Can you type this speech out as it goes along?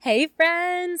Hey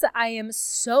friends, I am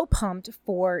so pumped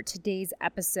for today's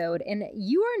episode, and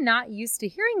you are not used to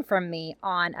hearing from me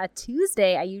on a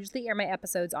Tuesday. I usually air my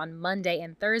episodes on Monday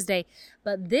and Thursday,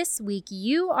 but this week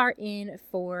you are in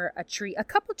for a treat, a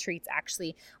couple treats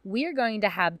actually. We are going to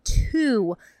have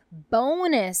two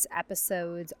bonus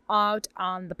episodes out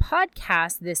on the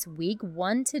podcast this week,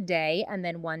 one today and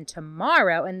then one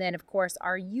tomorrow. And then, of course,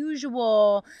 our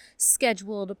usual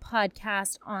scheduled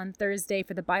podcast on Thursday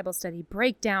for the Bible study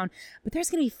breakdown. But there's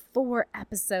going to be 4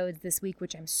 episodes this week,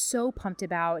 which I'm so pumped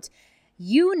about.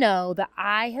 You know that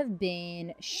I have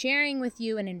been sharing with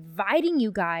you and inviting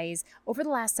you guys over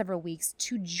the last several weeks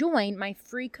to join my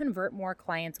free Convert More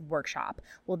Clients workshop.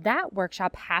 Well, that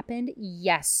workshop happened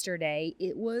yesterday.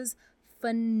 It was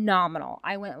phenomenal.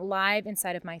 I went live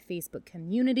inside of my Facebook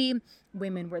community.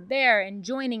 Women were there and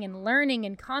joining and learning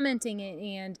and commenting,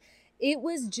 and it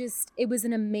was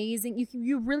an amazing,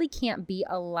 you really can't beat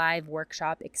a live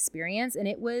workshop experience, and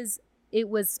it was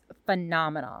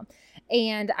phenomenal.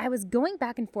 And I was going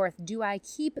back and forth. Do I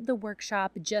keep the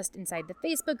workshop just inside the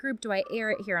Facebook group? Do I air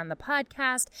it here on the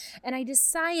podcast? And I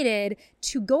decided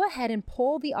to go ahead and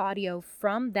pull the audio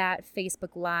from that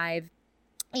Facebook Live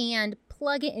and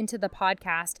plug it into the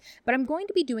podcast, but I'm going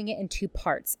to be doing it in 2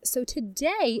 parts. So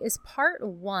today is part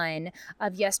 1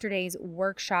 of yesterday's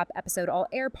workshop episode. I'll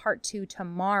air part 2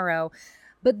 tomorrow.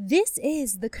 But this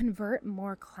is the Convert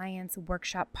More Clients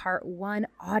Workshop Part 1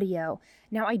 audio.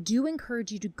 Now, I do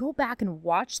encourage you to go back and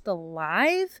watch the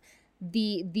live,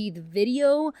 the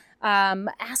video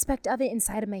aspect of it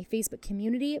inside of my Facebook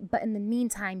community. But in the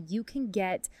meantime, you can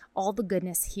get all the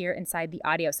goodness here inside the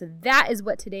audio. So that is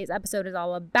what today's episode is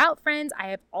all about, friends. I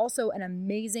have also an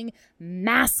amazing,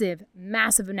 massive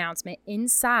announcement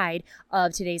inside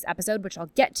of today's episode, which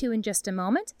I'll get to in just a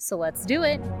moment. So let's do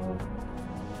it.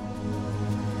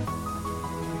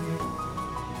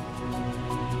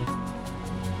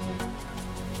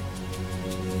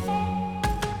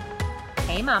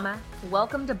 Hey mama,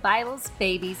 welcome to Bibles,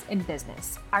 Babies, and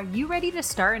Business. Are you ready to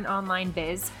start an online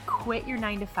biz, quit your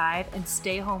 9-to-5, and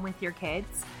stay home with your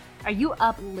kids? Are you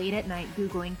up late at night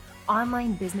Googling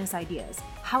online business ideas,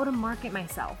 how to market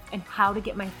myself, and how to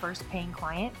get my first paying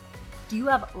client? Do you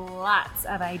have lots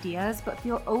of ideas but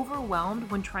feel overwhelmed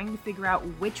when trying to figure out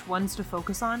which ones to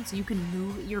focus on so you can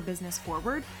move your business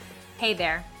forward? Hey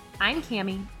there, I'm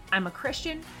Cami. I'm a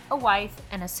Christian, a wife,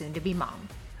 and a soon-to-be mom.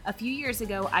 A few years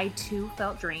ago, I too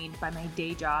felt drained by my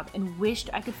day job and wished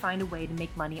I could find a way to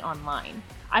make money online.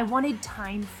 I wanted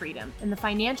time freedom and the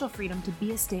financial freedom to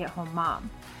be a stay-at-home mom.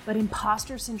 But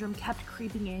imposter syndrome kept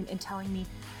creeping in and telling me,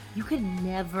 you could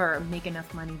never make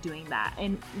enough money doing that.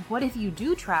 And what if you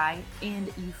do try and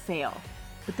you fail?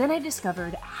 But then I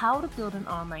discovered how to build an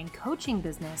online coaching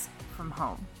business from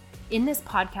home. In this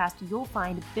podcast, you'll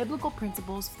find biblical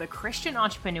principles for the Christian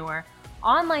entrepreneur,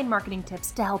 online marketing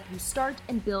tips to help you start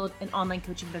and build an online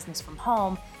coaching business from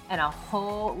home, and a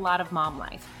whole lot of mom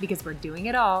life, because we're doing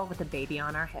it all with a baby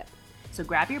on our hip. So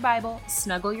grab your Bible,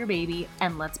 snuggle your baby,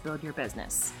 and let's build your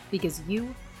business, because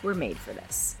you were made for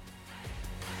this.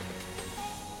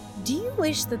 Do you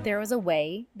wish that there was a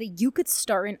way that you could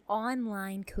start an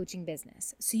online coaching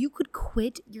business so you could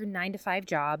quit your 9-to-5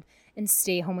 job and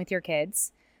stay home with your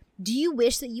kids? Do you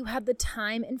wish that you had the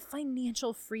time and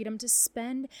financial freedom to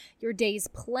spend your days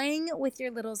playing with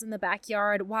your littles in the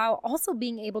backyard while also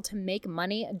being able to make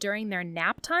money during their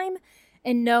nap time?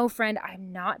 And no, friend,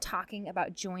 I'm not talking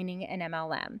about joining an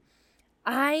MLM.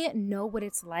 I know what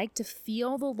it's like to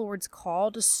feel the Lord's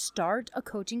call to start a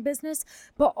coaching business,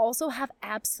 but also have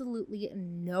absolutely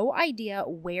no idea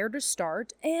where to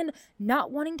start and not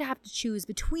wanting to have to choose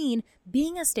between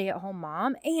being a stay-at-home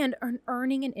mom and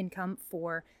earning an income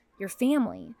for your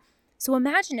family. So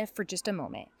imagine if for just a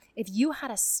moment, if you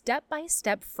had a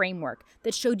step-by-step framework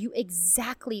that showed you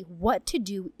exactly what to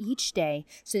do each day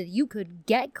so that you could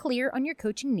get clear on your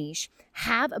coaching niche,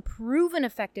 have a proven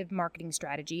effective marketing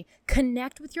strategy,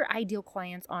 connect with your ideal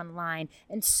clients online,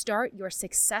 and start your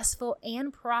successful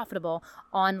and profitable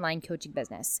online coaching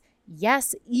business.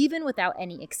 Yes, even without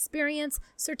any experience,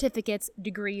 certificates,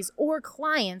 degrees, or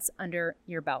clients under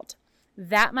your belt.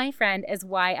 That, my friend, is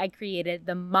why I created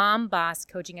the Mom Boss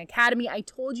Coaching Academy. I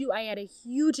told you I had a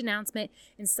huge announcement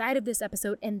inside of this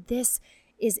episode, and this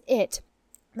is it.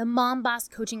 The Mom Boss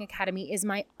Coaching Academy is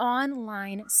my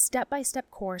online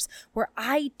step-by-step course where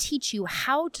I teach you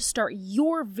how to start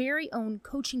your very own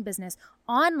coaching business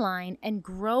online and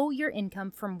grow your income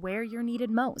from where you're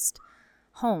needed most,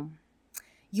 home.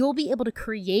 You'll be able to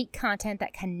create content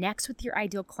that connects with your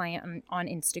ideal client on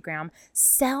Instagram,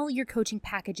 sell your coaching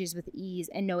packages with ease,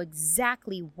 and know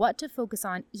exactly what to focus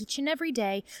on each and every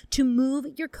day to move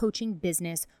your coaching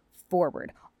business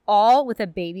forward. all with a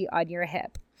baby on your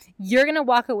hip. You're going to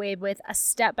walk away with a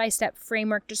step-by-step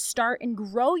framework to start and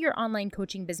grow your online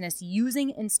coaching business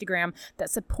using Instagram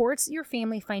that supports your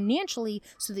family financially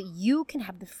so that you can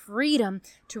have the freedom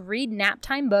to read nap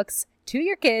time books to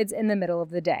your kids in the middle of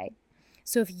the day.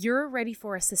 So if you're ready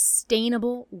for a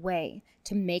sustainable way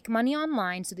to make money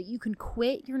online so that you can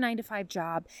quit your 9-to-5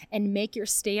 job and make your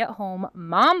stay-at-home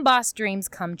mom boss dreams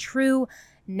come true,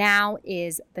 now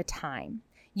is the time.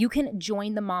 You can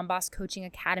join the Mom Boss Coaching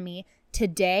Academy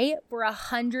today for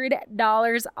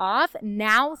 $100 off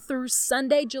now through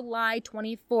Sunday, July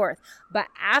 24th. But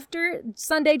after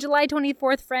Sunday, July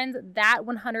 24th, friends, that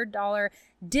 $100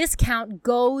 discount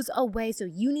goes away. So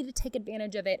you need to take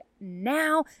advantage of it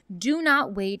now. Do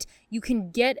not wait. You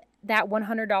can get that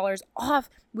 $100 off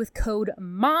with code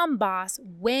MOMBOSS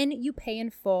when you pay in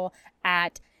full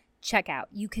at checkout.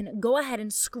 You can go ahead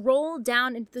and scroll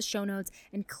down into the show notes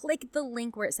and click the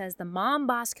link where it says the Mom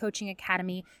Boss Coaching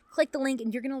Academy. Click the link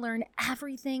and you're going to learn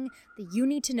everything that you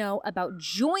need to know about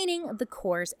joining the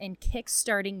course and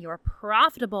kickstarting your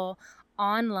profitable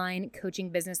online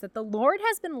coaching business that the Lord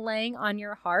has been laying on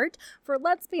your heart for,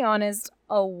 let's be honest,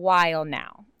 a while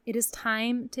now. It is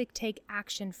time to take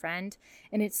action, friend,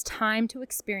 and it's time to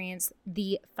experience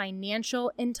the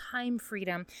financial and time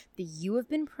freedom that you have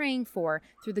been praying for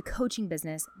through the coaching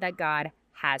business that God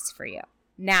has for you.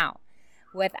 Now,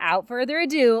 without further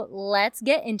ado, let's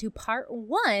get into part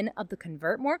 1 of the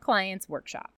Convert More Clients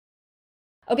workshop.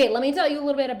 Okay, let me tell you a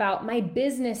little bit about my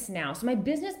business now. So my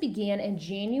business began in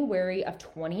January of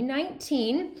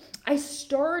 2019. I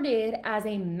started as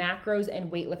a macros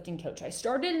and weightlifting coach. I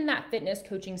started in that fitness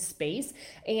coaching space,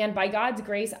 and by God's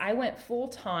grace, I went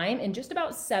full-time in just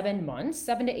about 7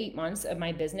 to 8 months of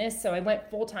my business. So I went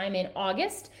full-time in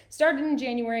August, started in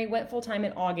January, went full-time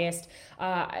in August.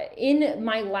 In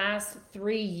my last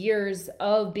 3 years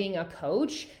of being a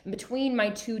coach, between my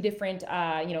two different,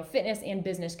 fitness and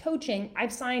business coaching,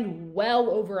 I've signed well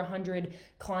over 100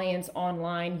 clients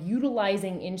online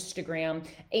utilizing Instagram.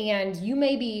 And you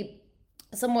may be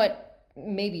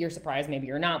maybe you're surprised, maybe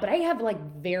you're not, but I have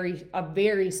a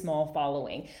very small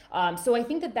following. So I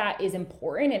think that is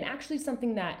important and actually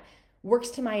something that works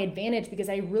to my advantage because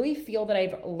I really feel that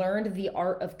I've learned the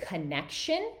art of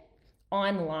connection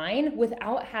online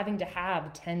without having to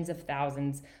have tens of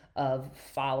thousands of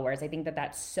followers. I think that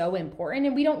that's so important,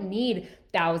 and we don't need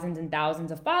thousands and thousands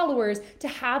of followers to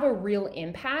have a real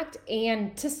impact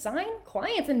and to sign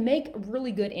clients and make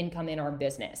really good income in our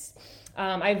business.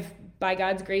 I've, by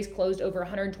God's grace, closed over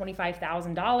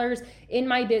 $125,000 in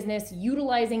my business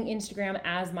utilizing Instagram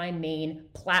as my main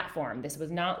platform. This was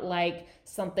not like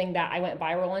something that I went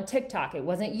viral on TikTok. It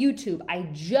wasn't YouTube. I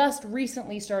just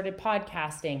recently started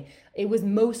podcasting. It was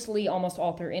mostly almost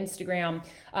all through Instagram.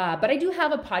 But I do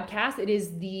have a podcast. It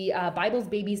is the Bibles,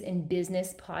 Babies, and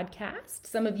Business podcast.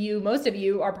 Most of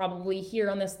you are probably here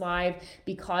on this live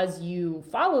because you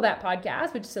follow that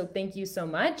podcast, so thank you so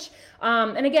much.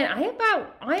 And again,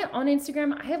 on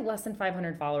Instagram, I have less than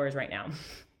 500 followers right now.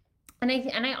 And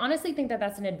I honestly think that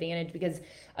that's an advantage because,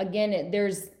 again,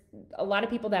 there's a lot of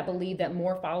people that believe that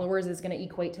more followers is going to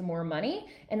equate to more money,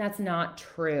 and that's not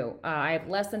true. I have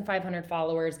less than 500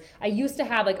 followers. I used to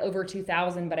have over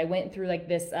 2,000, but I went through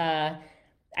this,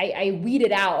 I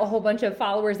weeded out a whole bunch of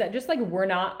followers that just were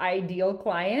not ideal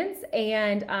clients.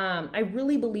 And I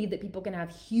really believe that people can have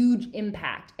huge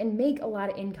impact and make a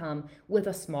lot of income with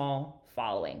a small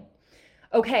following.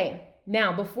 Okay,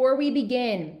 now before we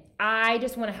begin, I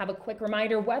just want to have a quick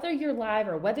reminder, whether you're live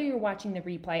or whether you're watching the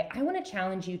replay, I want to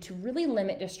challenge you to really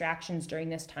limit distractions during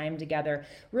this time together,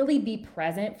 really be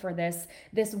present for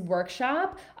this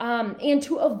workshop. And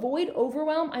to avoid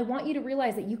overwhelm, I want you to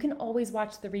realize that you can always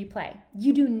watch the replay.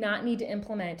 You do not need to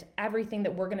implement everything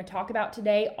that we're going to talk about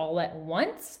today all at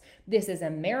once. This is a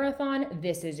marathon.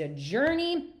 This is a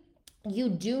journey. You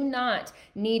do not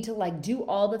need to do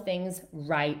all the things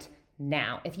right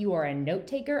now. If you are a note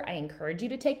taker, I encourage you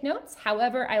to take notes.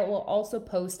 However, I will also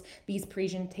post these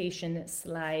presentation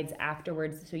slides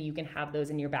afterwards so you can have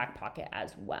those in your back pocket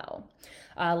as well.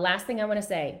 Last thing I want to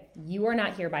say, you are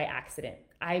not here by accident.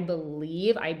 I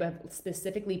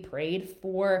specifically prayed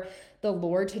for the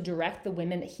Lord to direct the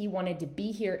women that he wanted to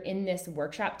be here in this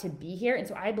workshop to be here. And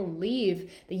so I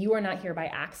believe that you are not here by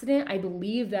accident. I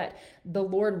believe that the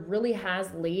Lord really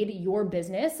has laid your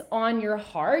business on your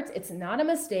heart. It's not a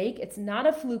mistake. It's not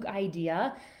a fluke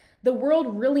idea. The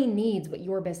world really needs what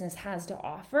your business has to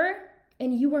offer,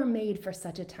 and you are made for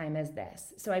such a time as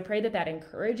this. So I pray that that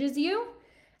encourages you.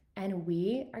 And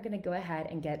we are going to go ahead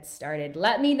and get started.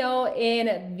 Let me know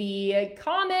in the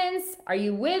comments. Are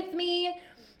you with me?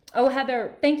 Oh,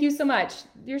 Heather, thank you so much.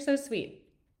 You're so sweet.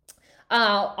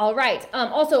 All right.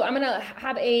 Also, I'm gonna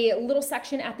have a little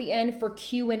section at the end for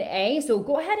Q&A. So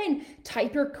go ahead and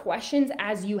type your questions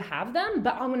as you have them,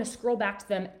 but I'm gonna scroll back to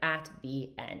them at the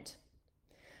end.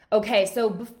 Okay, so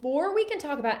before we can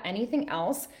talk about anything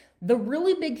else, the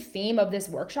really big theme of this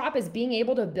workshop is being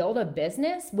able to build a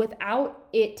business without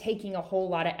it taking a whole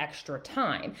lot of extra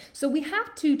time. So we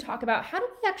have to talk about how do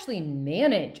we actually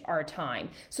manage our time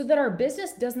so that our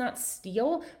business does not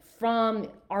steal from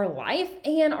our life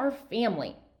and our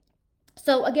family.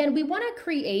 So again, we want to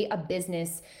create a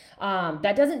business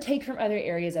that doesn't take from other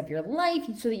areas of your life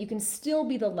so that you can still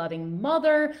be the loving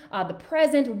mother, the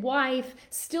present wife,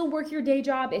 still work your day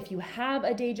job if you have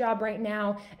a day job right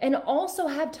now, and also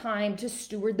have time to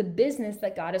steward the business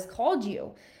that God has called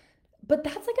you. But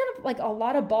that's like a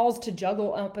lot of balls to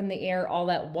juggle up in the air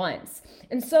all at once.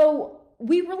 And so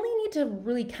we really need to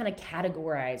really kind of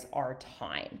categorize our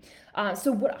time.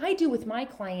 So what I do with my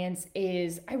clients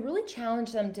is I really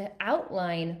challenge them to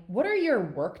outline what are your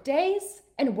work days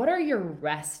and what are your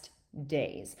rest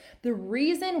days. The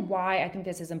reason why I think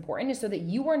this is important is so that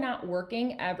you are not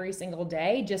working every single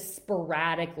day, just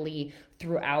sporadically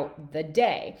throughout the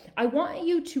day. I want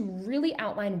you to really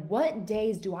outline what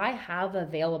days do I have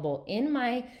available in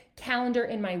my calendar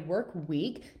in my work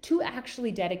week to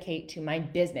actually dedicate to my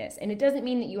business. And it doesn't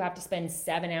mean that you have to spend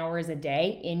 7 hours a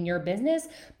day in your business,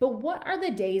 but what are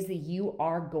the days that you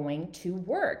are going to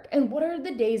work? And what are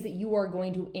the days that you are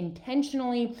going to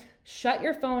intentionally shut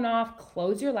your phone off,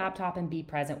 close your laptop, and be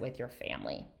present with your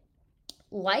family?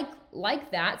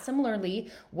 Like that, similarly,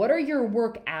 what are your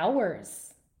work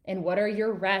hours and what are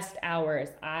your rest hours?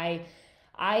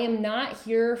 I am not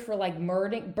here for like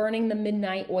burning the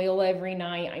midnight oil every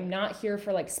night. I'm not here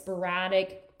for like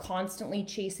sporadic, constantly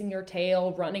chasing your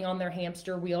tail, running on their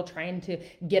hamster wheel, trying to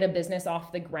get a business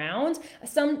off the ground.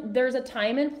 There's a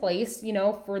time and place,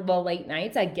 for the late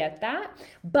nights. I get that.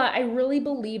 But I really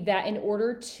believe that in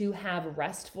order to have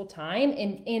restful time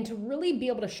and to really be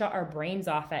able to shut our brains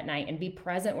off at night and be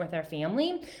present with our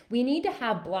family, we need to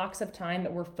have blocks of time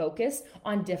that we're focused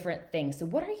on different things. So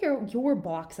what are your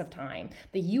blocks of time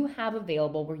that you have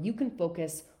available where you can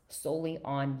focus solely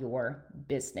on your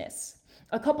business?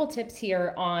 A couple tips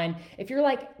here on if you're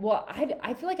like, well,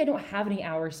 I feel like I don't have any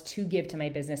hours to give to my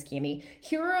business, Cami.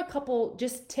 Here are a couple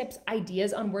just tips,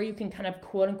 ideas on where you can kind of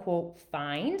quote unquote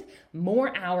find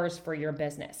more hours for your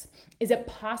business. Is it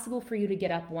possible for you to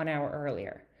get up 1 hour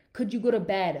earlier? Could you go to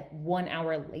bed 1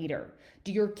 hour later?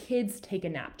 Do your kids take a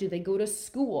nap? Do they go to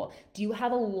school? Do you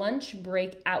have a lunch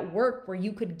break at work where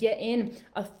you could get in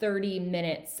a 30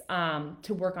 minutes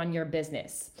to work on your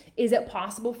business? Is it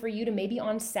possible for you to maybe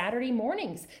on Saturday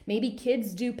mornings, maybe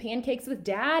kids do pancakes with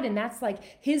dad and that's like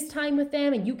his time with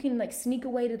them and you can like sneak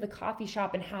away to the coffee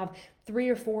shop and have 3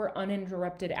 or 4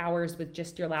 uninterrupted hours with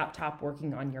just your laptop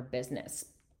working on your business?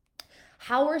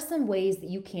 How are some ways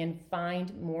that you can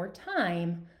find more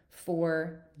time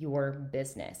for your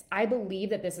business? I believe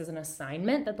that this is an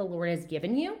assignment that the Lord has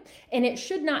given you, and it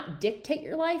should not dictate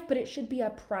your life, but it should be a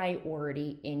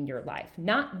priority in your life.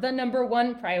 Not the number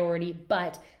one priority,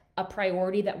 but a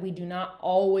priority that we do not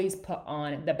always put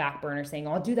on the back burner saying,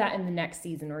 I'll do that in the next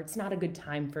season, or it's not a good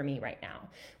time for me right now.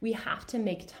 We have to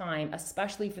make time,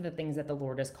 especially for the things that the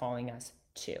Lord is calling us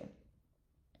to.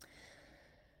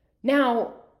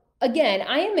 Now, again,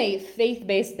 I am a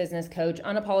faith-based business coach,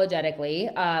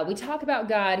 unapologetically. We talk about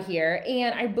God here,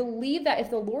 and I believe that if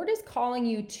the Lord is calling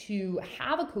you to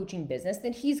have a coaching business,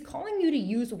 then He's calling you to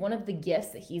use one of the gifts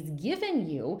that He's given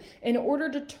you in order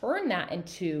to turn that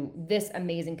into this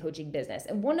amazing coaching business.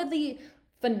 And one of the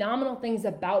phenomenal things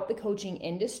about the coaching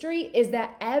industry is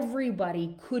that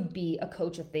everybody could be a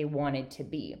coach if they wanted to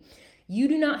be. You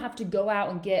do not have to go out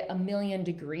and get a million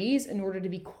degrees in order to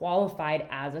be qualified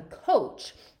as a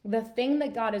coach. The thing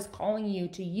that God is calling you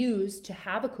to use to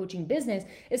have a coaching business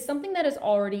is something that is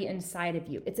already inside of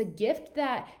you. It's a gift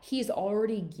that He's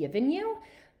already given you,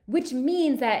 which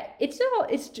means that it's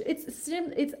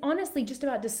honestly just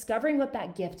about discovering what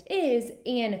that gift is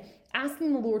and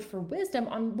asking the Lord for wisdom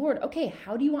on, Lord, okay,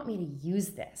 how do you want me to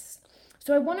use this?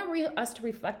 So I want us to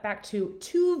reflect back to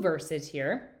 2 verses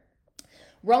here.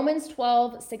 Romans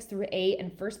 12, 6 through 8,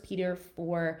 and 1 Peter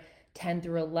 4, 10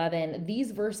 through 11.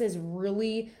 These verses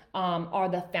really are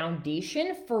the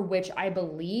foundation for which I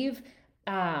believe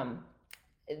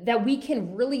that we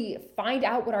can really find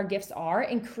out what our gifts are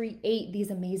and create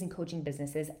these amazing coaching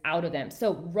businesses out of them.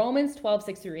 So Romans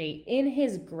 12:6-8, in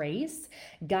his grace,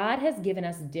 God has given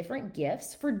us different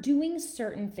gifts for doing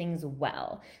certain things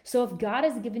well. So if God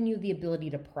has given you the ability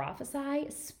to prophesy,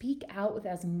 speak out with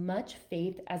as much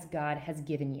faith as God has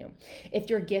given you. If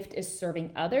your gift is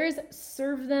serving others,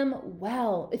 serve them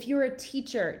well. If you're a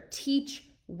teacher, teach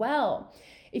well.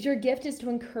 If your gift is to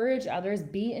encourage others,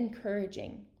 be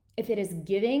encouraging. If it is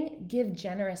giving, give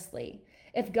generously.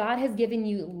 If God has given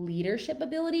you leadership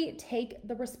ability, take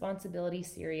the responsibility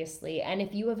seriously. And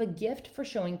if you have a gift for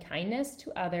showing kindness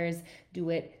to others, do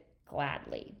it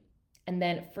gladly. And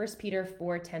then 1 Peter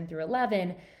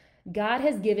 4:10-11, God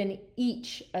has given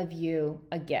each of you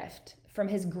a gift from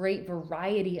his great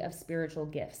variety of spiritual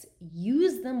gifts.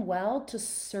 Use them well to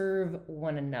serve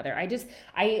one another.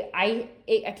 I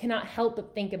cannot help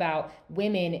but think about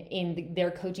women in their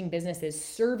coaching businesses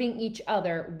serving each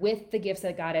other with the gifts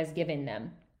that God has given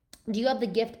them. Do you have the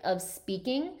gift of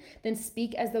speaking? Then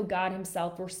speak as though God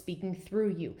himself were speaking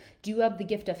through you. Do you have the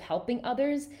gift of helping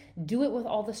others? Do it with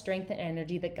all the strength and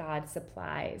energy that God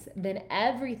supplies. Then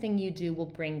everything you do will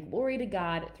bring glory to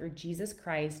God through Jesus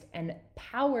Christ and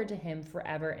power to him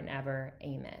forever and ever.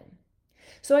 Amen.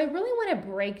 So I really want to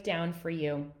break down for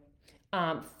you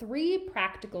 3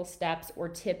 practical steps or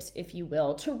tips, if you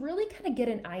will, to really kind of get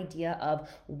an idea of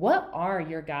what are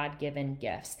your God-given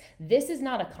gifts. This is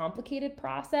not a complicated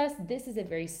process. This is a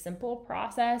very simple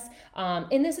process.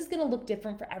 And this is going to look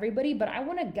different for everybody, but I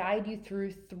want to guide you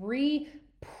through 3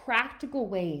 practical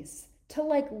ways to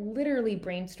literally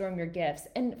brainstorm your gifts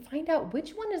and find out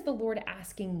which one is the Lord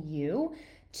asking you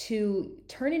to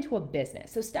turn into a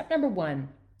business. So step number 1,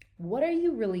 what are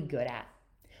you really good at?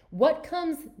 What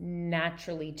comes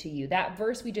naturally to you? That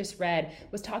verse we just read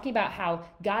was talking about how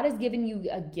God has given you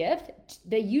a gift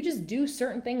that you just do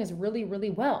certain things really,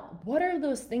 really well. What are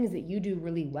those things that you do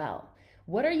really well?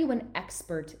 What are you an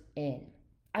expert in?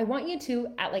 I want you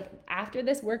to, after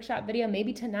this workshop video,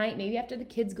 maybe tonight, maybe after the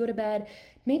kids go to bed,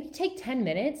 maybe take 10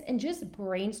 minutes and just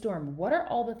brainstorm. What are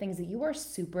all the things that you are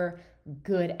super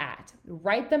good at?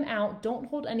 Write them out. Don't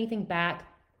hold anything back.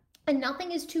 And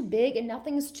nothing is too big and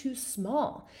nothing is too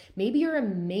small. Maybe you're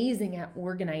amazing at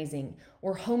organizing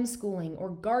or homeschooling or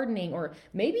gardening, or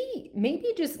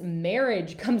maybe just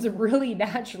marriage comes really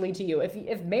naturally to you.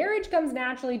 If marriage comes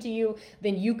naturally to you,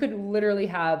 then you could literally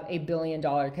have a $1 billion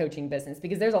coaching business,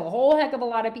 because there's a whole heck of a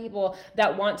lot of people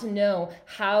that want to know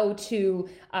how to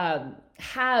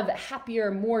have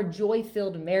happier, more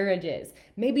joy-filled marriages.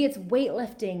 Maybe it's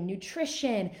weightlifting,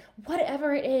 nutrition,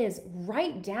 whatever it is.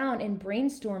 Write down and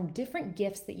brainstorm different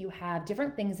gifts that you have,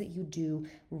 different things that you do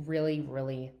really,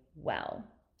 really well.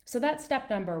 So that's step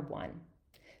number 1.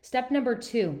 Step number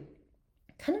 2,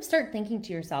 kind of start thinking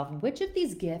to yourself, which of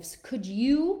these gifts could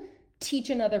you teach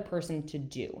another person to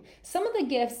do? Some of the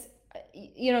gifts,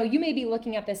 you may be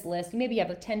looking at this list, maybe you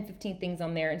have 10, 15 things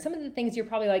on there, and some of the things you're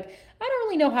probably like, I don't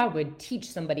really know how I would teach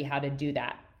somebody how to do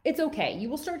that. It's okay. You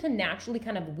will start to naturally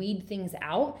kind of weed things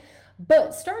out,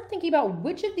 but start thinking about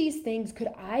which of these things could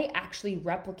I actually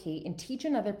replicate and teach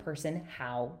another person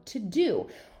how to do?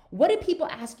 What do people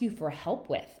ask you for help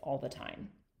with all the time?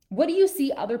 What do you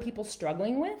see other people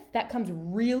struggling with that comes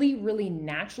really, really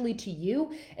naturally to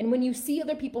you? And when you see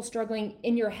other people struggling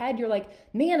in your head, you're like,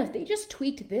 man, if they just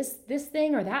tweaked this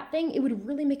thing or that thing, it would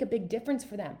really make a big difference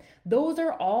for them. Those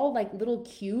are all little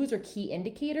cues or key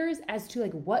indicators as to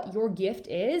what your gift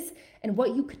is and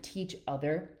what you could teach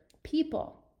other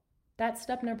people. That's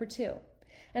step number 2.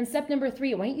 And step number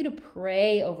 3, I want you to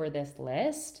pray over this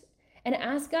list and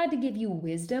ask God to give you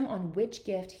wisdom on which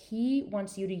gift he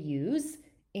wants you to use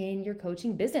in your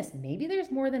coaching business. Maybe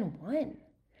there's more than one.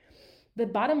 The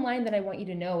bottom line that I want you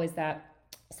to know is that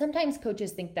sometimes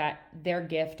coaches think that their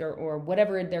gift or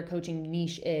whatever their coaching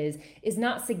niche is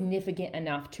not significant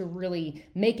enough to really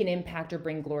make an impact or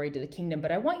bring glory to the kingdom.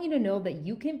 But I want you to know that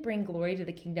you can bring glory to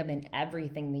the kingdom in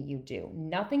everything that you do.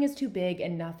 Nothing is too big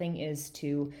and nothing is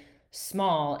too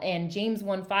small. And James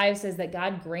 1:5 says that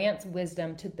God grants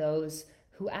wisdom to those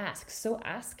who asks. So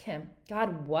ask him,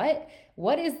 God, what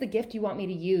is the gift you want me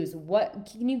to use? What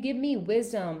can you give me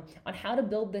wisdom on how to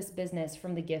build this business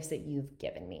from the gifts that you've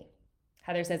given me?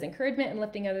 Heather says, encouragement and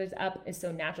lifting others up is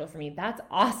so natural for me. That's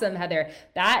awesome, Heather.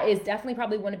 That is definitely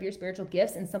probably one of your spiritual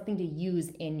gifts and something to use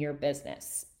in your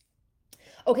business.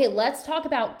 Okay, let's talk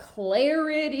about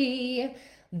clarity.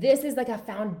 This is a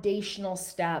foundational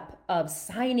step of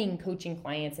signing coaching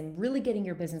clients and really getting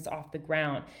your business off the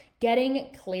ground. Getting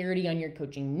clarity on your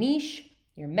coaching niche,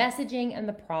 your messaging, and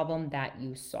the problem that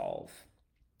you solve.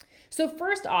 So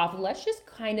first off, let's just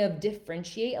kind of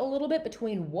differentiate a little bit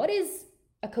between what is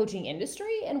a coaching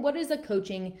industry and what is a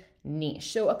coaching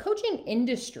niche. So a coaching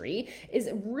industry is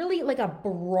really like a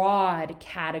broad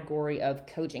category of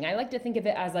coaching. I like to think of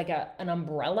it as like an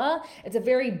umbrella. It's a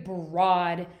very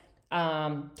broad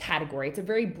category. It's a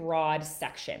very broad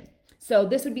section. So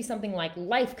this would be something like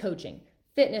life coaching,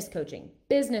 fitness coaching,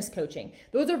 business coaching.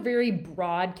 Those are very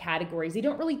broad categories. They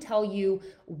don't really tell you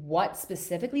what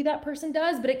specifically that person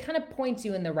does, but it kind of points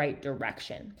you in the right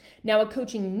direction. Now, a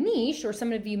coaching niche, or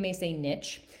some of you may say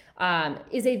niche,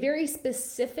 is a very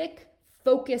specific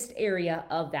focused area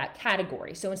of that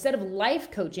category. So instead of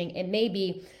life coaching, it may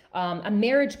be a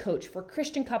marriage coach for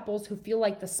Christian couples who feel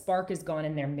like the spark is gone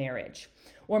in their marriage.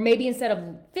 Or maybe instead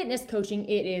of fitness coaching,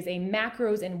 it is a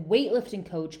macros and weightlifting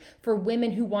coach for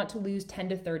women who want to lose 10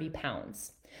 to 30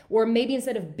 pounds. Or maybe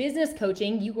instead of business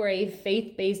coaching, you are a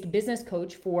faith-based business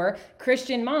coach for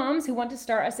Christian moms who want to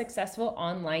start a successful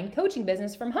online coaching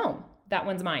business from home. That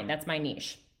one's mine. That's my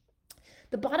niche.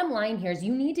 The bottom line here is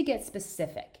you need to get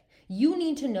specific. You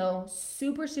need to know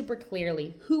super, super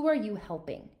clearly, who are you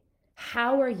helping?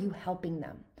 How are you helping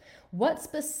them? What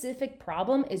specific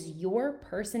problem is your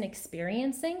person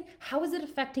experiencing? How is it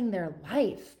affecting their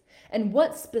life? And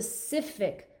what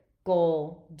specific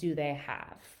goal do they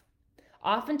have?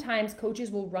 Oftentimes, coaches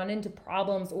will run into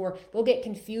problems or they'll get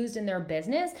confused in their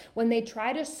business when they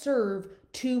try to serve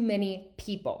too many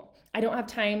people. I don't have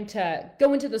time to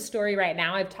go into the story right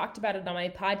now. I've talked about it on my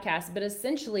podcast, but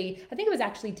essentially, I think it was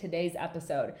actually today's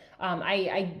episode.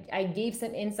 I gave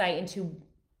some insight into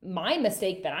my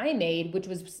mistake that I made, which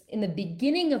was in the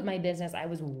beginning of my business, I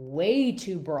was way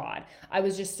too broad. I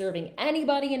was just serving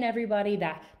anybody and everybody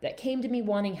that came to me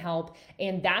wanting help.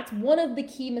 And that's one of the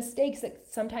key mistakes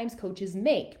that sometimes coaches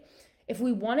make. If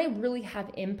we want to really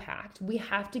have impact, we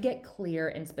have to get clear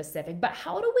and specific. But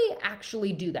how do we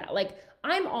actually do that? Like,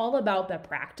 I'm all about the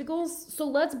practicals. So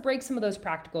let's break some of those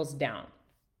practicals down.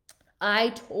 I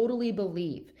totally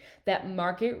believe that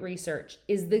market research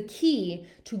is the key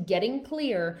to getting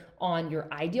clear on your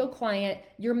ideal client,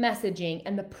 your messaging,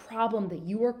 and the problem that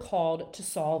you are called to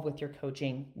solve with your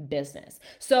coaching business.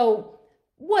 So,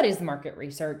 what is market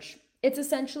research? It's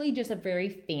essentially just a very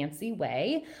fancy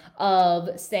way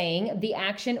of saying the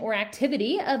action or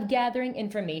activity of gathering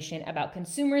information about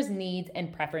consumers' needs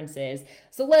and preferences.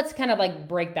 So let's kind of like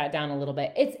break that down a little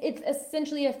bit. It's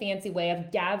essentially a fancy way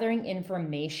of gathering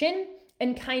information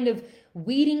and kind of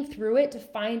weeding through it to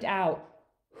find out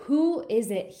who is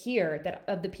it here that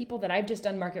of the people that I've just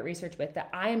done market research with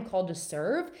that I am called to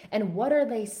serve, and what are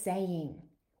they saying?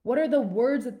 What are the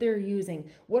words that they're using?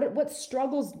 What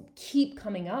struggles keep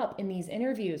coming up in these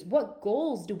interviews? What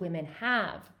goals do women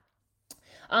have?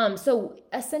 So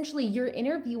essentially, you're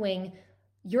interviewing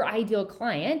your ideal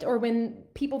client, or when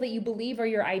people that you believe are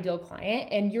your ideal client,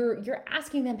 and you're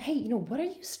asking them, hey, what are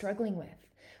you struggling with?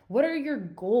 What are your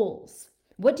goals?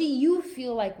 What do you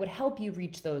feel like would help you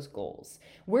reach those goals?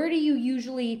 Where do you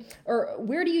usually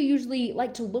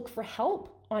like to look for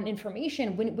help on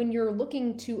information when you're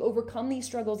looking to overcome these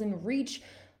struggles and reach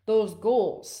those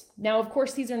goals? Now, of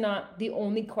course, these are not the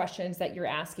only questions that you're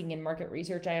asking in market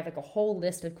research. I have like a whole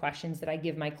list of questions that I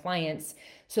give my clients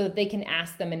so that they can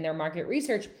ask them in their market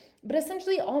research. But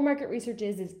essentially, all market research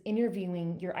is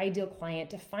interviewing your ideal client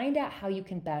to find out how you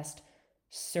can best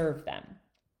serve them.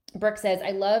 Brooke says,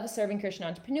 I love serving Christian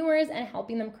entrepreneurs and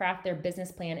helping them craft their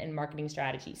business plan and marketing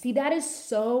strategy. See, that is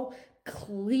so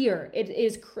clear. It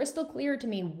is crystal clear to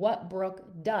me what Brooke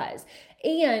does.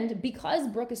 And because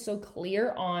Brooke is so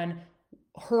clear on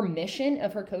her mission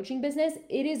of her coaching business,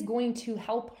 it is going to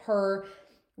help her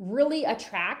really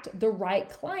attract the right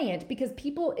client, because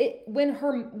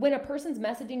when a person's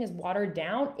messaging is watered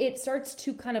down, it starts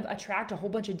to kind of attract a whole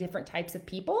bunch of different types of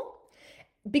people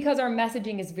because our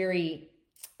messaging is very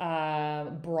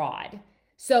broad.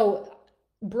 So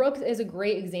Brooke is a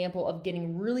great example of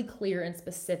getting really clear and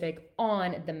specific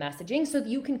on the messaging so that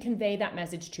you can convey that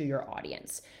message to your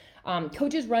audience.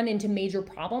 Coaches run into major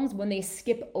problems when they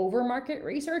skip over market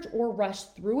research or rush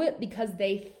through it because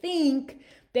they think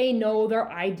they know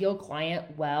their ideal client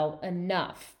well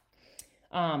enough.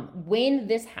 When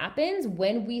this happens,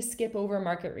 when we skip over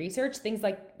market research, things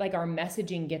like our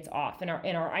messaging gets off, and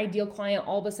our ideal client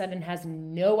all of a sudden has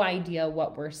no idea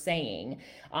what we're saying.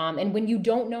 And when you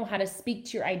don't know how to speak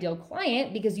to your ideal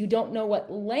client because you don't know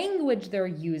what language they're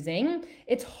using,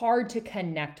 it's hard to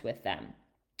connect with them.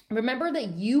 Remember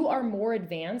that you are more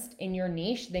advanced in your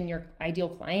niche than your ideal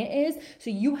client is, so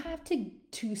you have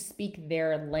to speak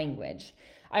their language.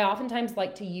 I oftentimes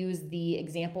like to use the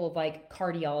example of like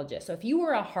cardiologists. So if you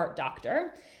were a heart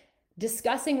doctor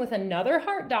discussing with another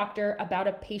heart doctor about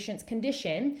a patient's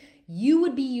condition, you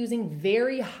would be using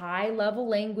very high level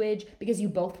language because you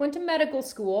both went to medical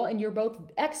school and you're both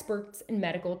experts in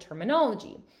medical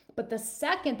terminology. But the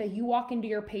second that you walk into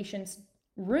your patient's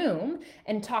room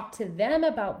and talk to them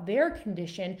about their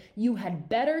condition, you had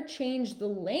better change the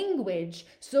language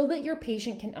so that your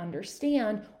patient can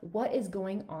understand what is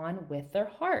going on with their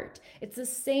heart. It's the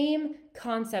same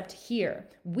concept here.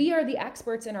 We are the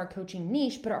experts in our coaching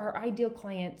niche, but our ideal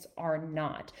clients are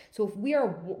not. So if we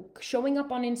are showing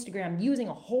up on Instagram using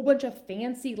a whole bunch of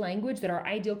fancy language that our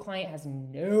ideal client has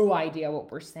no idea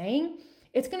what we're saying,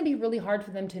 it's going to be really hard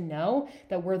for them to know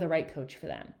that we're the right coach for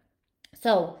them.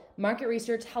 So market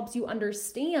research helps you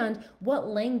understand what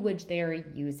language they're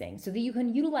using so that you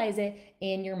can utilize it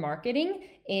in your marketing,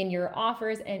 in your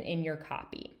offers, and in your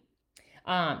copy.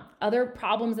 Other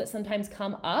problems that sometimes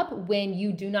come up when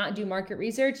you do not do market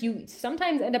research, you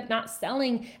sometimes end up not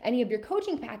selling any of your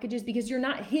coaching packages because you're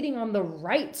not hitting on the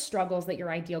right struggles that your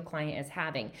ideal client is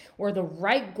having or the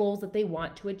right goals that they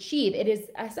want to achieve. It is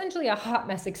essentially a hot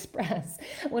mess express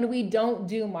when we don't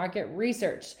do market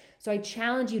research. So I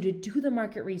challenge you to do the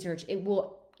market research. It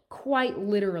will quite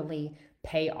literally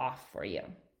pay off for you.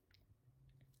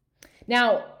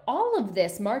 Now, all of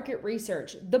this market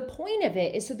research, the point of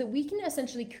it is so that we can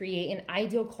essentially create an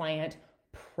ideal client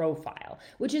profile,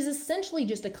 which is essentially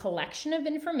just a collection of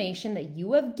information that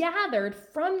you have gathered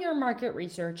from your market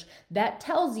research that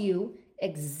tells you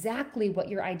exactly what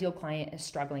your ideal client is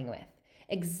struggling with,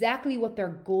 exactly what their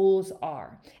goals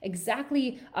are,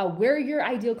 exactly where your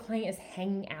ideal client is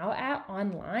hanging out at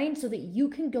online so that you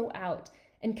can go out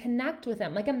and connect with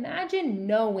them. Like imagine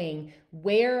knowing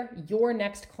where your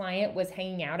next client was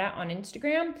hanging out at on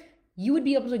Instagram. You would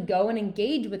be able to go and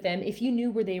engage with them if you knew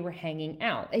where they were hanging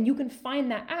out. And you can find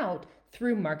that out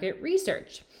through market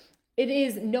research. It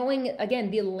is knowing, again,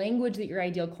 the language that your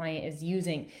ideal client is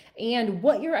using and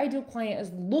what your ideal client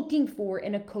is looking for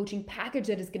in a coaching package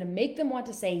that is going to make them want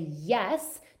to say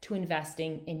yes to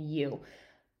investing in you.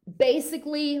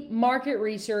 Basically, market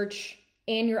research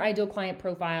and your ideal client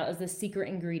profile is the secret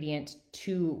ingredient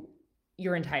to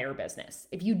your entire business.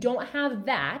 If you don't have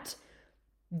that,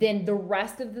 then the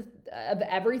rest of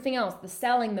everything else, the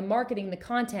selling, the marketing, the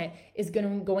content is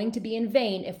going to be in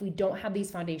vain if we don't have these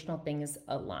foundational things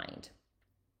aligned.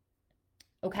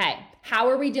 Okay, how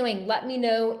are we doing? Let me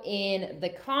know in the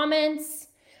comments.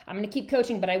 I'm going to keep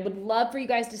coaching, but I would love for you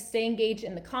guys to stay engaged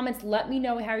in the comments. Let me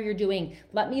know how you're doing.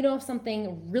 Let me know if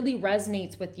something really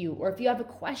resonates with you or if you have a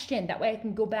question. That way I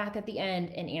can go back at the end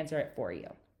and answer it for you.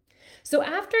 So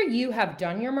after you have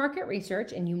done your market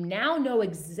research and you now know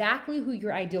exactly who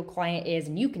your ideal client is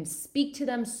and you can speak to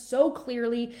them so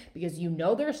clearly because you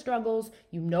know their struggles,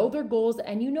 you know their goals,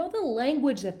 and you know the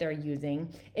language that they're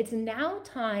using, it's now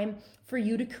time for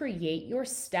you to create your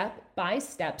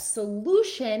step-by-step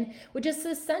solution, which is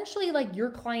essentially like your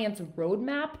client's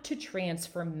roadmap to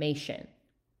transformation.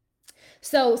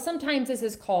 So sometimes this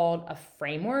is called a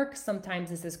framework,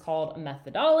 sometimes this is called a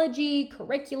methodology,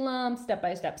 curriculum,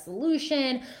 step-by-step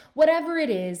solution, whatever it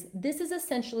is. This is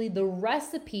essentially the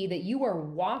recipe that you are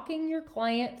walking your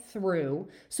client through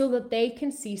so that they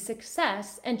can see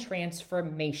success and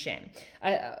transformation.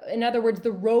 In other words, the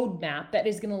roadmap that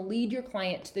is going to lead your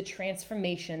client to the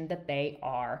transformation that they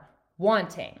are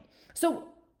wanting. So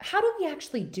how do we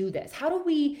actually do this? How do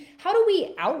we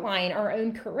outline our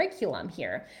own curriculum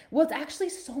here? Well, it's actually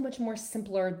so much more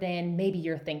simpler than maybe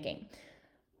you're thinking.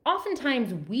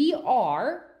 Oftentimes, we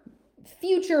are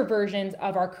future versions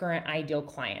of our current ideal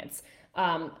clients.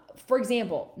 For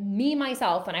example,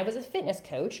 myself, when I was a fitness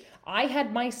coach, I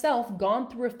had myself gone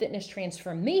through a fitness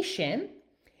transformation.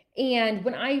 And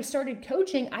when I started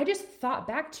coaching, I just thought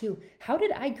back to how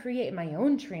did I create my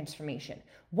own transformation?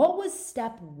 What was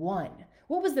step one?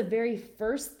 What was the very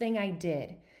first thing I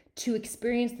did to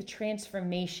experience the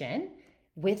transformation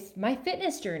with my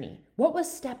fitness journey? What was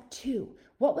step two?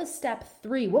 What was step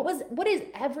three? What is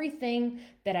everything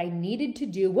that I needed to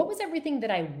do? What was everything that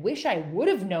I wish I would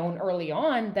have known early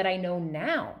on that I know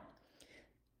now?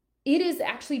 It is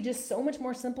actually just so much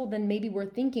more simple than maybe we're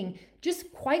thinking.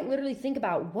 Just quite literally think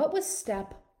about what was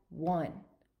step one.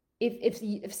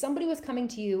 If somebody was coming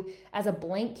to you as a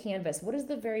blank canvas, what is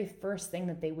the very first thing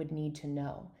that they would need to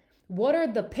know? What are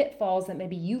the pitfalls that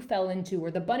maybe you fell into or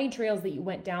the bunny trails that you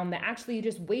went down that actually you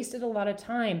just wasted a lot of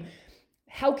time?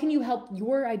 How can you help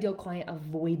your ideal client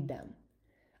avoid them?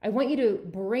 I want you to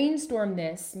brainstorm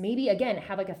this. Maybe again,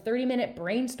 have like a 30-minute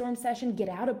brainstorm session, get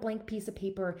out a blank piece of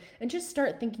paper and just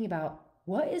start thinking about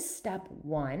what is step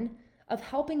one of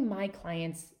helping my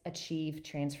clients achieve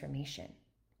transformation?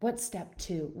 What's step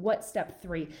two? What's step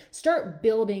three? Start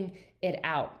building it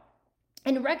out.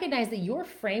 And recognize that your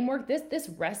framework, this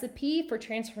recipe for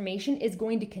transformation is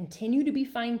going to continue to be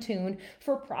fine-tuned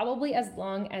for probably as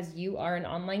long as you are an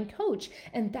online coach.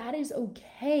 And that is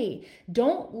okay.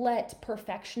 Don't let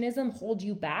perfectionism hold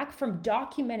you back from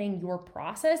documenting your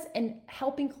process and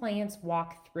helping clients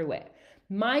walk through it.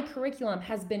 My curriculum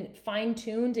has been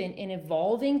fine-tuned and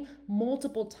evolving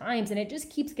multiple times, and it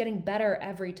just keeps getting better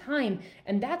every time.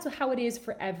 And that's how it is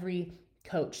for every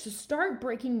coach. So start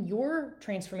breaking your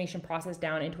transformation process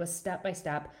down into a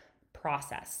step-by-step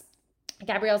process.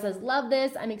 Gabrielle says, love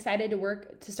this. I'm excited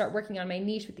to start working on my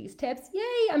niche with these tips.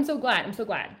 Yay, I'm so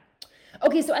glad.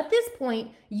 Okay, so at this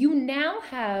point, you now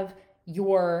have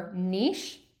your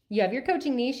niche. You have your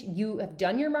coaching niche. You have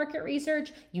done your market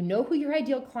research. You know who your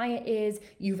ideal client is.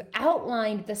 You've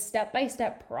outlined the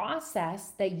step-by-step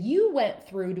process that you went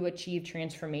through to achieve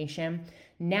transformation.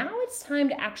 Now it's time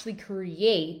to actually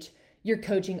create your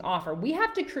coaching offer. We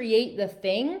have to create the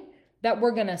thing that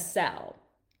we're gonna sell.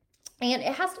 And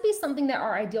it has to be something that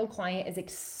our ideal client is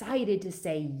excited to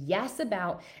say yes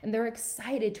about, and they're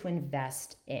excited to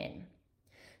invest in.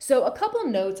 So a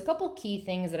couple key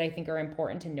things that I think are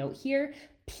important to note here.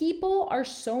 People are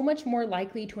so much more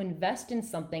likely to invest in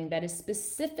something that is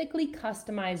specifically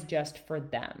customized just for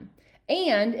them.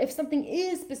 And if something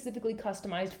is specifically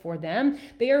customized for them,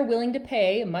 they are willing to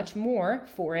pay much more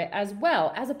for it as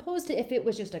well, as opposed to if it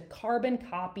was just a carbon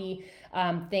copy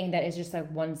thing that is just like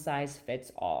one size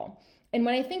fits all. And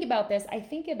when I think about this, I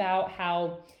think about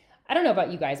how, I don't know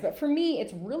about you guys, but for me,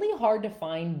 it's really hard to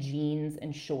find jeans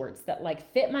and shorts that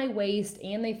like fit my waist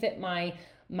and they fit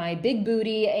my big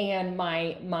booty and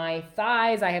my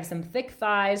thighs. I have some thick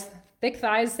thighs. Thick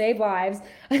thighs save lives.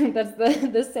 That's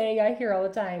the saying I hear all the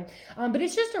time. But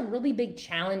it's just a really big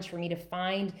challenge for me to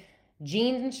find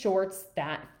jeans and shorts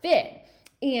that fit.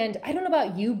 And I don't know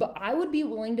about you, but I would be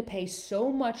willing to pay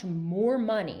so much more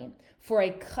money for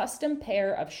a custom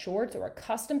pair of shorts or a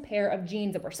custom pair of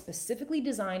jeans that were specifically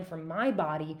designed for my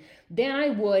body than I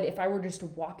would if I were just to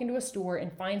walk into a store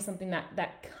and find something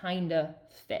that kind of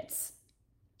fits.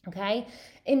 Okay.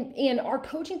 And our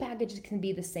coaching packages can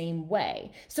be the same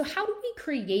way. So how do we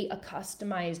create a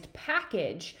customized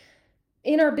package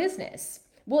in our business?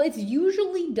 Well, it's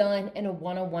usually done in a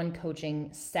one-on-one coaching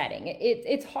setting.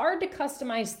 It's hard to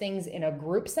customize things in a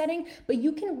group setting, but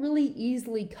you can really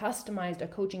easily customize a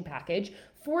coaching package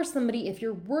for somebody if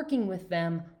you're working with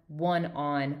them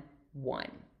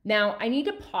one-on-one. Now, I need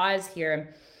to pause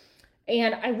here,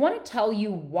 and I want to tell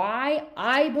you why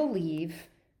I believe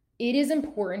it is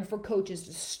important for coaches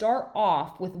to start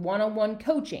off with one-on-one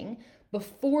coaching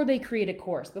before they create a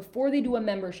course, before they do a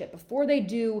membership, before they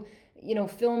do,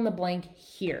 fill in the blank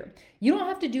here. You don't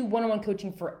have to do one-on-one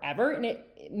coaching forever, and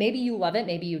maybe you love it,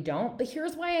 maybe you don't, but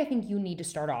here's why I think you need to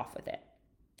start off with it.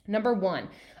 Number one,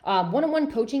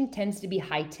 one-on-one coaching tends to be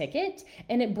high ticket,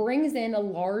 and it brings in a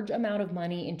large amount of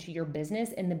money into your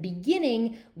business in the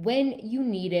beginning when you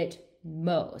need it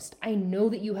most. I know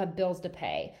that you have bills to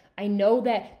pay. I know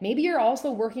that maybe you're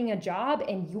also working a job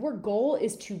and your goal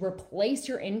is to replace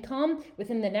your income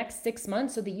within the next 6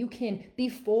 months so that you can be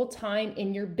full-time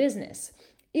in your business.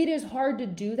 It is hard to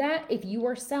do that if you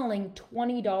are selling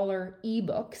 $20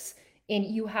 ebooks and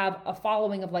you have a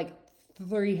following of like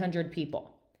 300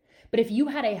 people. But if you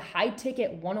had a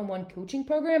high-ticket one-on-one coaching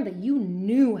program that you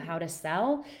knew how to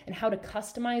sell and how to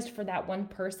customize for that one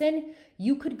person,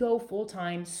 you could go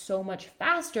full-time so much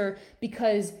faster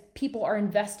because people are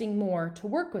investing more to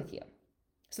work with you.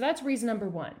 So that's reason number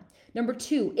one. Number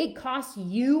two, it costs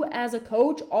you as a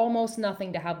coach almost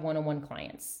nothing to have one-on-one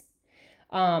clients.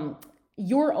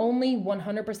 Your only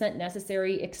 100%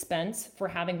 necessary expense for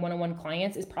having one-on-one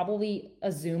clients is probably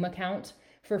a Zoom account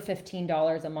for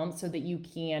 $15 a month so that you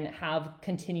can have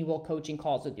continual coaching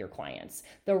calls with your clients.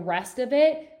 The rest of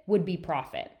it would be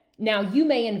profit. Now, you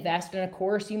may invest in a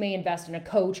course, you may invest in a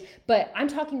coach, but I'm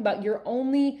talking about your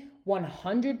only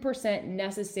 100%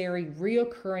 necessary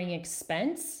reoccurring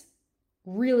expense,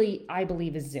 really, I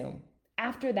believe, is Zoom.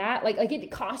 After that, like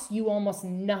it costs you almost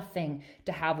nothing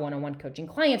to have one-on-one coaching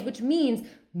clients, which means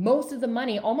most of the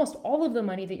money, almost all of the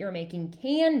money that you're making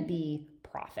can be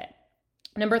profit.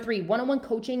 Number three, one-on-one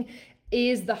coaching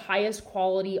is the highest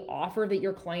quality offer that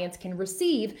your clients can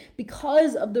receive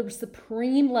because of the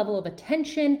supreme level of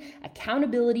attention,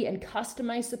 accountability, and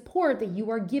customized support that you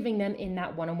are giving them in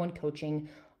that one-on-one coaching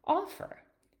offer.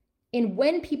 And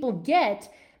when people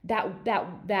get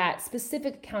that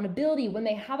specific accountability, when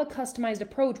they have a customized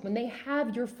approach, when they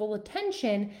have your full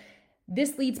attention,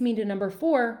 this leads me to number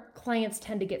four, clients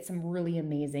tend to get some really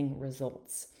amazing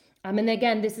results. And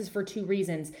again, this is for two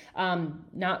reasons.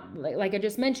 Not like I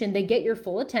just mentioned, they get your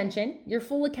full attention, your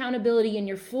full accountability, and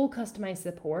your full customized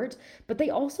support, but they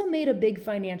also made a big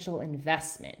financial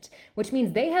investment, which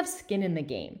means they have skin in the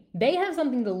game. They have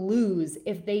something to lose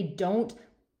if they don't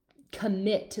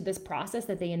commit to this process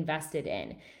that they invested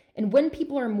in. And when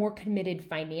people are more committed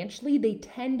financially, they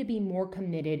tend to be more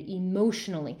committed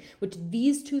emotionally, which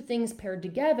these two things paired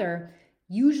together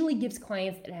usually gives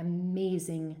clients an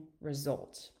amazing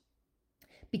result.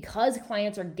 Because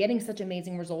clients are getting such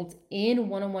amazing results in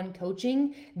one-on-one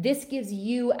coaching, this gives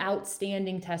you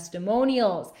outstanding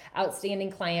testimonials,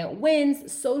 outstanding client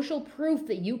wins, social proof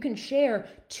that you can share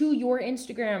to your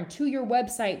Instagram, to your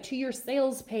website, to your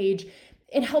sales page.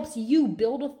 It helps you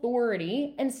build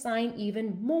authority and sign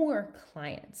even more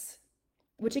clients.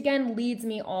 Which again leads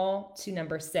me all to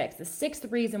number 6. The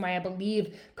 6th reason why I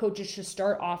believe coaches should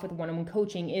start off with one-on-one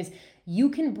coaching is you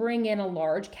can bring in a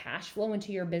large cash flow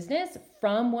into your business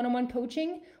from one-on-one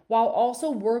coaching while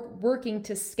also working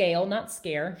to scale, not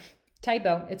scare.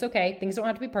 Typo, it's okay. Things don't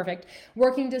have to be perfect.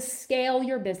 Working to scale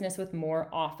your business with more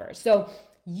offers. So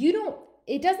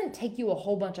it doesn't take you a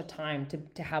whole bunch of time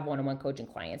to have one-on-one coaching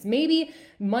clients. Maybe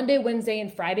Monday, Wednesday,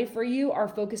 and Friday for you are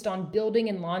focused on building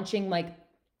and launching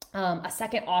a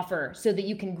second offer so that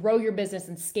you can grow your business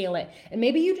and scale it. And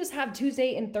maybe you just have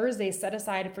Tuesday and Thursday set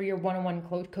aside for your one-on-one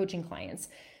coaching clients.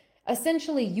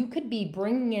 Essentially, you could be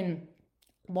bringing in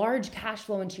large cash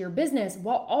flow into your business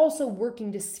while also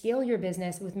working to scale your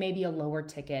business with maybe a lower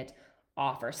ticket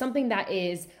offer, something that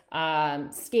is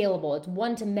scalable. It's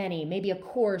one-to-many, maybe a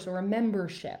course or a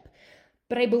membership.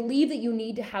 But I believe that you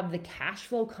need to have the cash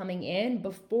flow coming in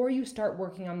before you start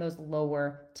working on those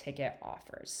lower ticket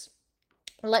offers.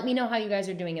 Let me know how you guys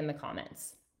are doing in the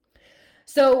comments.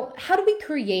 So how do we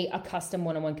create a custom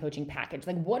one-on-one coaching package?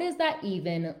 What does that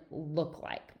even look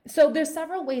like? So there's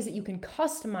several ways that you can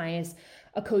customize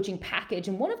a coaching package.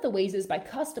 And one of the ways is by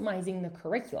customizing the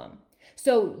curriculum.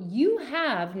 So you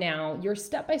have now your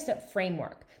step-by-step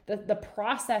framework, the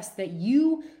process that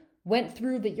you went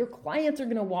through that your clients are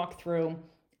going to walk through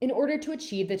in order to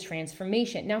achieve the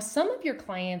transformation. Now, some of your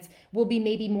clients will be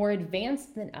maybe more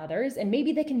advanced than others, and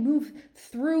maybe they can move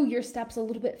through your steps a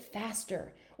little bit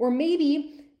faster. Or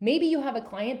maybe you have a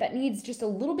client that needs just a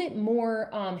little bit more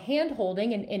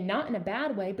hand-holding and not in a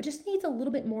bad way, but just needs a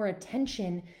little bit more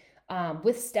attention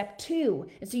with step 2.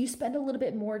 And so you spend a little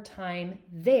bit more time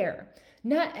there.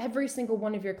 Not every single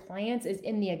one of your clients is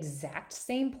in the exact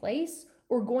same place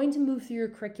or going to move through your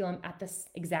curriculum at the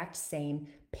exact same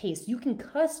pace. You can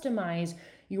customize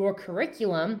your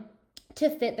curriculum to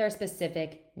fit their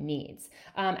specific needs.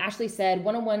 Ashley said,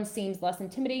 one-on-one seems less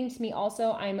intimidating to me.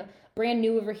 Also, I'm brand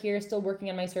new over here, still working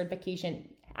on my certification.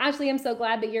 Ashley, I'm so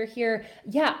glad that you're here.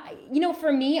 Yeah,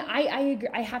 for me,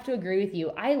 I have to agree with you.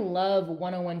 I love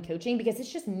one-on-one coaching because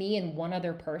it's just me and one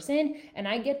other person, and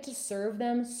I get to serve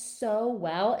them so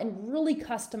well and really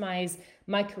customize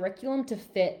my curriculum to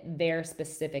fit their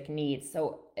specific needs.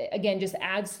 So again, just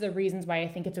adds to the reasons why I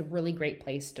think it's a really great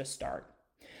place to start.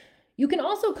 You can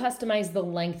also customize the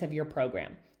length of your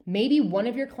program. Maybe one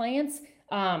of your clients,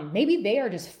 maybe they are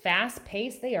just fast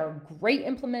paced. They are great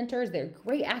implementers. They're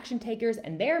great action takers,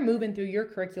 and they're moving through your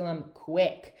curriculum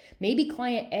quick. Maybe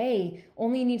client A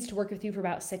only needs to work with you for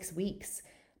about 6 weeks.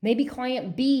 Maybe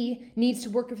client B needs to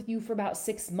work with you for about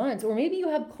 6 months. Or maybe you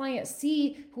have client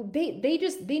C who they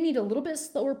need a little bit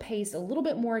slower pace, a little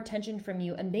bit more attention from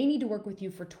you, and they need to work with you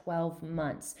for 12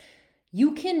 months.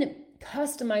 You can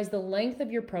customize the length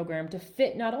of your program to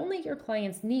fit not only your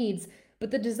client's needs,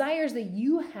 but the desires that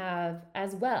you have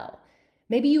as well.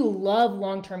 Maybe you love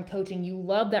long-term coaching, you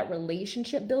love that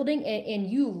relationship building, and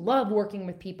you love working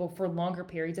with people for longer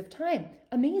periods of time.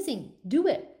 Amazing, do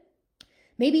it.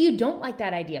 Maybe you don't like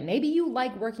that idea. Maybe you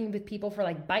like working with people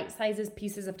for bite-sized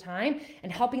pieces of time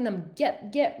and helping them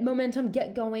get momentum,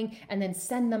 get going, and then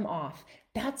send them off.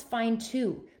 That's fine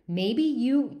too. Maybe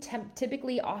you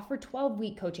typically offer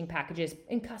 12-week coaching packages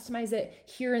and customize it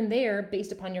here and there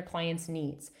based upon your client's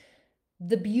needs.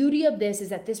 The beauty of this is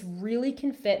that this really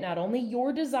can fit not only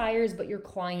your desires, but your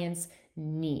client's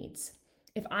needs.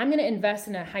 If I'm going to invest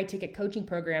in a high-ticket coaching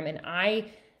program and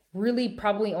I really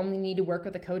probably only need to work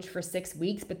with a coach for 6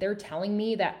 weeks, but they're telling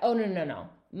me that, oh, no,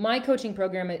 my coaching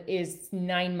program is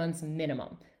 9 months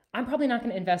minimum. I'm probably not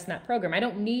going to invest in that program. I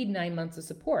don't need 9 months of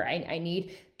support. I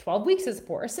need 12 weeks of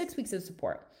support or 6 weeks of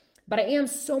support. But I am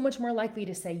so much more likely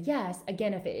to say yes,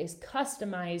 again, if it is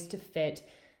customized to fit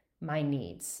my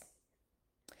needs.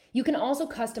 You can also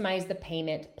customize the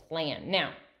payment plan.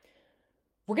 Now,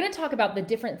 we're going to talk about the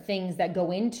different things that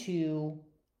go into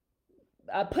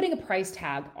putting a price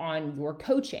tag on your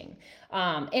coaching.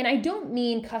 And I don't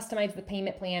mean customize the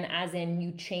payment plan as in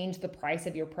you change the price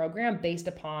of your program based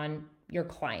upon your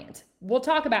client. We'll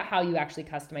talk about how you actually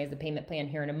customize the payment plan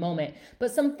here in a moment, but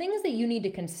some things that you need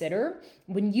to consider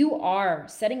when you are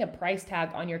setting a price tag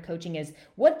on your coaching is,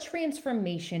 what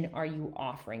transformation are you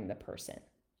offering the person?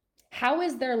 How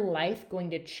is their life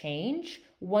going to change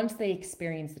once they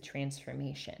experience the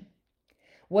transformation?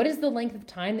 What is the length of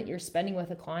time that you're spending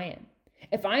with a client?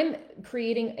 If I'm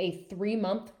creating a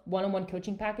 3-month one-on-one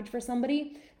coaching package for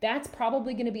somebody, that's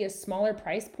probably going to be a smaller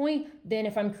price point than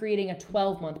if I'm creating a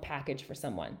 12-month package for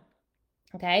someone.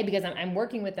 Okay, because I'm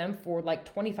working with them for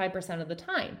like 25% of the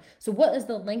time. So what is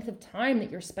the length of time that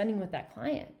you're spending with that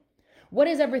client? What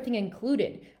is everything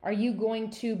included? Are you going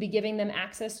to be giving them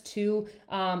access to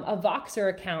a Voxer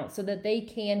account so that they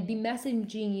can be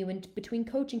messaging you in between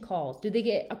coaching calls? Do they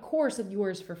get a course of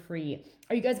yours for free?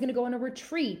 Are you guys going to go on a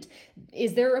retreat?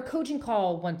 Is there a coaching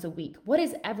call once a week? What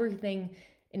is everything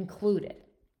included?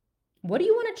 What do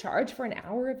you want to charge for an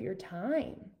hour of your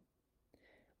time?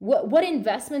 What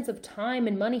investments of time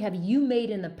and money have you made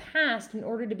in the past in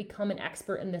order to become an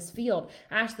expert in this field?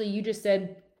 Ashley, you just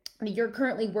said you're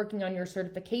currently working on your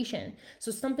certification. So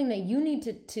something that you need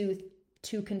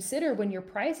to consider when you're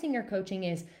pricing your coaching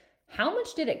is, how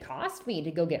much did it cost me to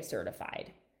go get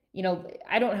certified? You know,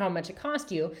 I don't know how much it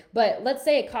cost you, but let's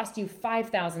say it cost you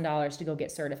 $5,000 to go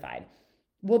get certified.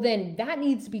 Well, then that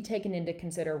needs to be taken into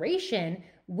consideration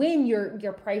when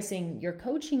you're pricing your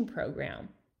coaching program.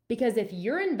 Because if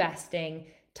you're investing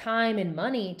time and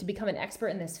money to become an expert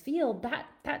in this field,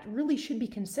 that really should be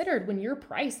considered when you're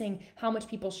pricing how much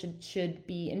people should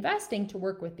be investing to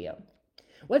work with you.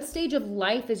 What stage of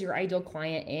life is your ideal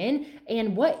client in,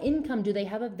 and what income do they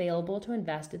have available to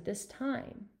invest at this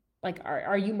time? Like,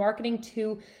 are you marketing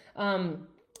to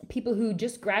people who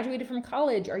just graduated from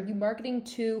college? Are you marketing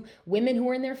to women who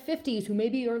are in their 50s who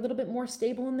maybe are a little bit more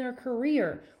stable in their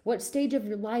career? What stage of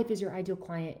your life is your ideal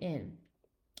client in?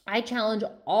 I challenge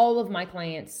all of my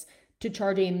clients to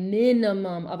charge a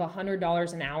minimum of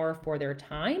 $100 an hour for their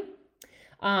time.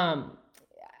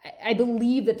 I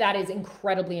believe that is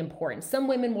incredibly important. Some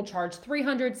women will charge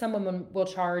 $300, some women will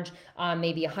charge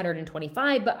maybe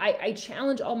 $125, but I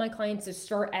challenge all my clients to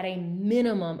start at a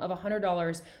minimum of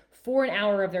 $100 for an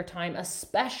hour of their time,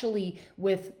 especially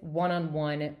with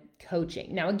one-on-one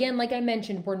coaching. Now, again, like I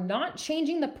mentioned, we're not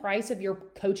changing the price of your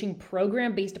coaching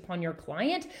program based upon your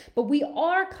client, but we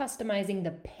are customizing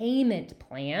the payment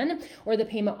plan or the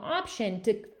payment option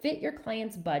to fit your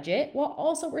client's budget while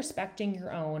also respecting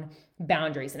your own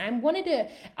boundaries. And I wanted to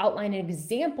outline an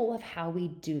example of how we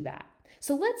do that.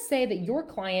 So let's say that your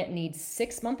client needs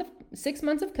 6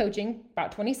 months of coaching,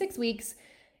 about 26 weeks.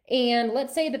 And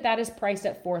let's say that is priced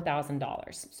at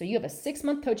 $4,000. So you have a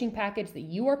 6-month coaching package that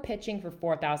you are pitching for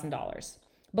 $4,000.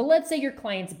 But let's say your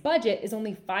client's budget is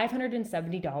only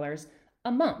 $570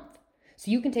 a month.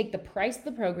 So you can take the price of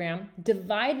the program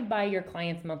divided by your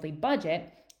client's monthly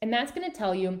budget, and that's going to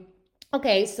tell you,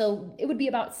 okay, so it would be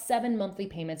about 7 monthly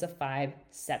payments of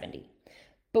 $570.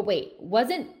 But wait,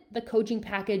 wasn't the coaching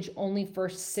package only for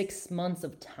 6 months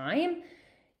of time?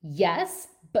 Yes,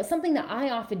 but something that I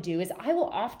often do is I will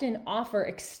often offer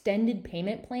extended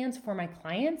payment plans for my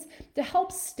clients to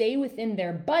help stay within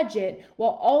their budget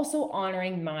while also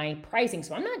honoring my pricing.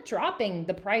 So I'm not dropping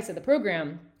the price of the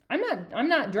program. I'm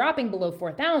not dropping below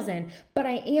 $4,000, but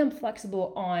I am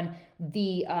flexible on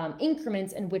the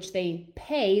increments in which they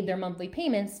pay their monthly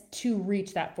payments to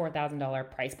reach that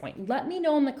 $4,000 price point. Let me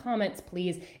know in the comments,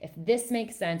 please, if this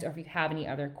makes sense or if you have any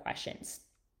other questions.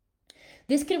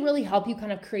 This can really help you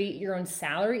kind of create your own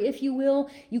salary, if you will.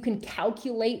 You can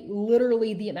calculate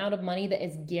literally the amount of money that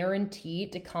is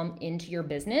guaranteed to come into your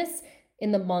business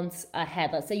in the months ahead.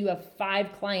 Let's say you have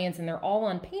 5 clients and they're all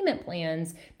on payment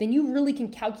plans, then you really can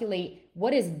calculate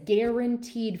what is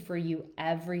guaranteed for you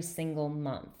every single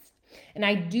month. And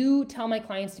I do tell my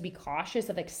clients to be cautious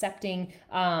of accepting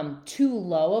too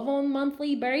low of a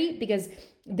monthly rate, because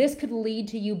this could lead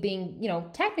to you being,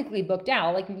 technically booked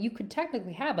out. Like, you could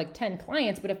technically have like 10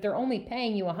 clients, but if they're only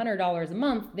paying you $100 a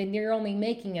month, then you're only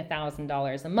making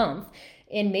 $1,000 a month.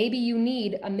 And maybe you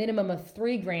need a minimum of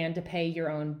 $3,000 to pay your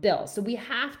own bill. So we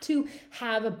have to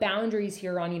have boundaries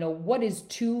here on, what is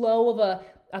too low of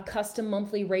a custom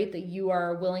monthly rate that you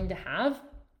are willing to have.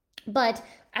 But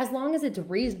as long as it's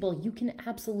reasonable, you can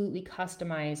absolutely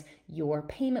customize your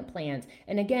payment plans.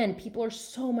 And again, people are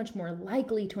so much more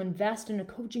likely to invest in a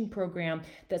coaching program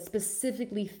that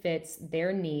specifically fits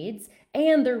their needs,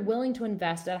 and they're willing to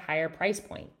invest at a higher price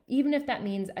point, even if that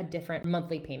means a different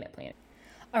monthly payment plan.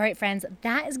 All right, friends,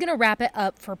 that is going to wrap it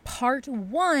up for part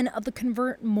 1 of the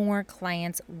Convert More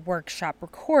Clients workshop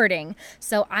recording.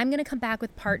 So I'm going to come back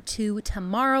with part 2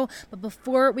 tomorrow. But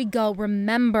before we go,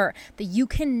 remember that you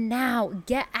can now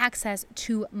get access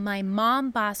to my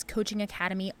Mom Boss Coaching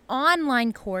Academy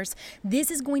online course. This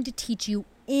is going to teach you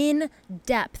in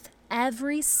depth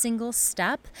every single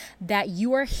step that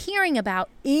you are hearing about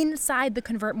inside the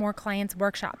Convert More Clients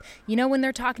workshop. You know, when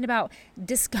they're talking about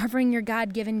discovering your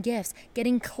God-given gifts,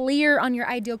 getting clear on your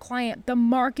ideal client, the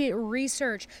market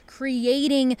research,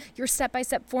 creating your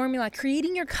step-by-step formula,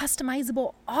 creating your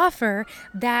customizable offer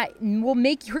that will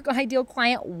make your ideal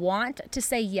client want to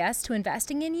say yes to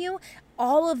investing in you,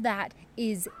 all of that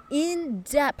is in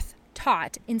depth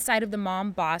taught inside of the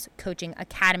Mom Boss Coaching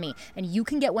Academy. And you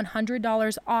can get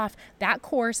 $100 off that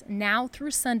course now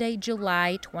through Sunday,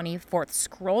 July 24th.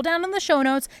 Scroll down in the show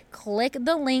notes, click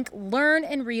the link, learn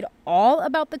and read all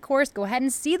about the course. Go ahead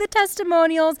and see the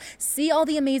testimonials, see all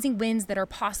the amazing wins that are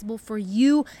possible for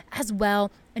you as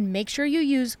well. And make sure you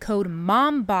use code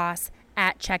MOMBOSS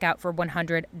at checkout for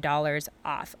 $100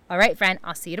 off. All right, friend,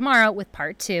 I'll see you tomorrow with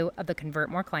part 2 of the Convert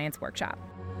More Clients workshop.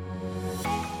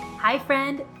 Hi,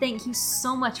 friend. Thank you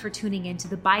so much for tuning in to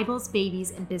the Bibles,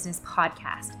 Babies, and Business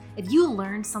podcast. If you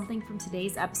learned something from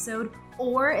today's episode,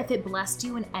 or if it blessed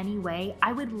you in any way,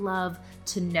 I would love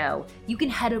to know. You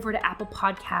can head over to Apple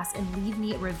Podcasts and leave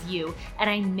me a review, and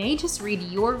I may just read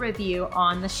your review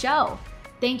on the show.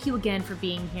 Thank you again for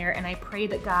being here, and I pray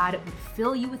that God would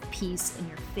fill you with peace in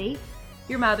your faith,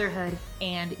 your motherhood,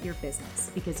 and your business,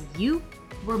 because you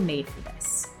were made for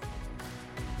this.